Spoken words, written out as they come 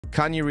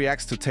Kanye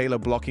reacts to Taylor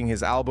blocking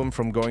his album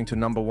from going to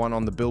 #1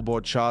 on the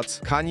Billboard charts.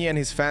 Kanye and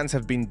his fans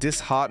have been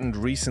disheartened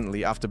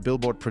recently after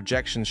Billboard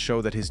projections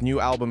show that his new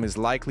album is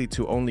likely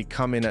to only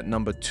come in at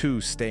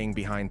 #2, staying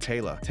behind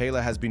Taylor.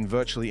 Taylor has been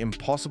virtually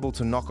impossible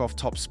to knock off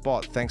top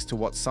spot thanks to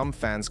what some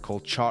fans call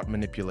chart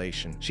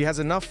manipulation. She has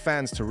enough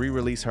fans to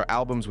re-release her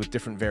albums with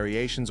different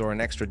variations or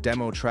an extra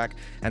demo track,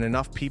 and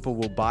enough people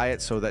will buy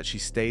it so that she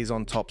stays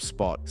on top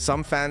spot.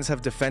 Some fans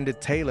have defended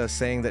Taylor,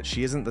 saying that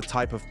she isn't the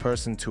type of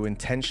person to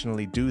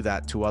intentionally do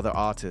that to other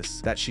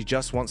artists, that she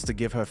just wants to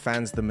give her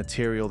fans the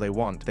material they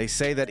want. They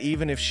say that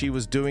even if she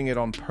was doing it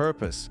on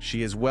purpose,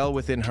 she is well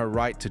within her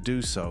right to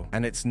do so,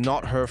 and it's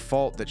not her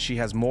fault that she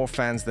has more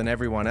fans than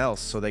everyone else,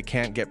 so they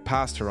can't get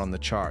past her on the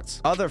charts.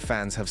 Other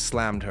fans have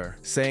slammed her,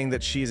 saying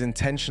that she is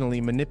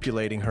intentionally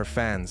manipulating her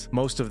fans,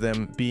 most of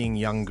them being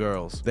young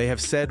girls. They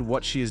have said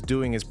what she is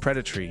doing is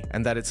predatory,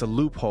 and that it's a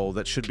loophole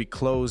that should be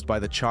closed by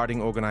the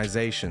charting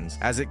organizations,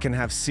 as it can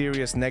have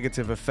serious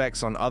negative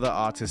effects on other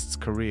artists'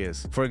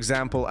 careers. For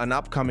example, an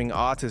upcoming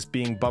artist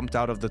being bumped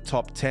out of the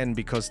top 10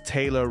 because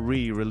Taylor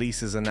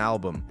re-releases an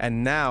album.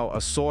 And now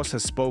a source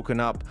has spoken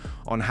up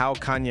on how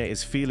Kanye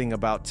is feeling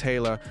about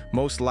Taylor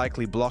most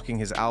likely blocking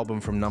his album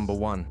from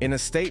 #1. In a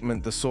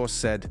statement, the source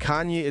said,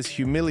 "Kanye is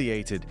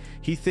humiliated.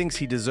 He thinks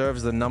he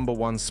deserves the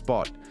 #1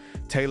 spot.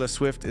 Taylor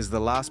Swift is the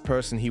last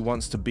person he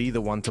wants to be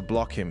the one to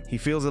block him. He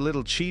feels a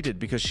little cheated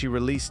because she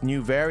released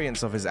new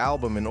variants of his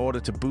album in order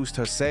to boost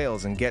her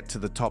sales and get to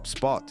the top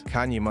spot.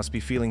 Kanye must be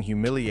feeling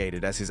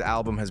humiliated as his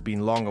album has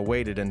been long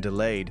awaited and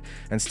delayed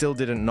and still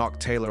didn't knock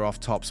Taylor off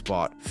top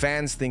spot.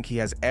 Fans think he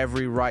has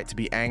every right to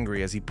be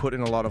angry as he put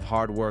in a lot of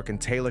hard work and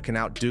Taylor can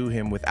outdo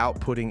him without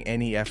putting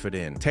any effort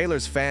in.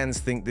 Taylor's fans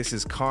think this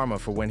is karma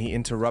for when he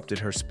interrupted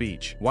her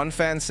speech." One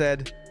fan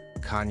said,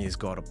 "Kanye's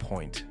got a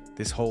point.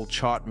 This whole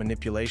chart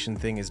manipulation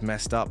thing is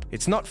messed up.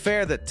 It's not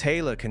fair that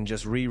Taylor can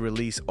just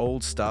re-release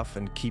old stuff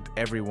and keep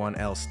everyone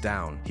else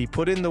down. He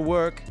put in the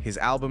work, his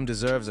album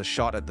deserves a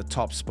shot at the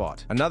top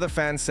spot." Another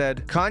fan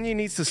said, "Kanye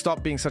needs to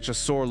stop being such a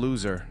sore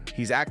loser.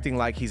 He's acting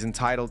like he's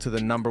entitled to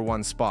the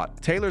 #1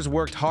 spot. Taylor's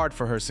worked hard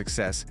for her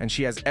success, and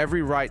she has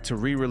every right to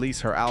re-release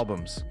her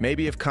albums.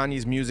 Maybe if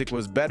Kanye's music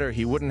was better,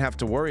 he wouldn't have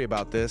to worry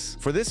about this."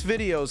 For this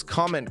video's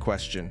comment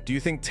question, do you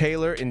think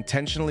Taylor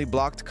intentionally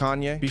blocked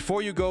Kanye?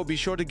 Before you go, be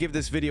sure to give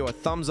this video a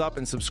thumbs up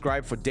and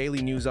subscribe for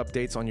daily news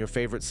updates on your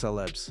favorite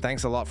celebs.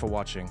 Thanks a lot for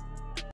watching.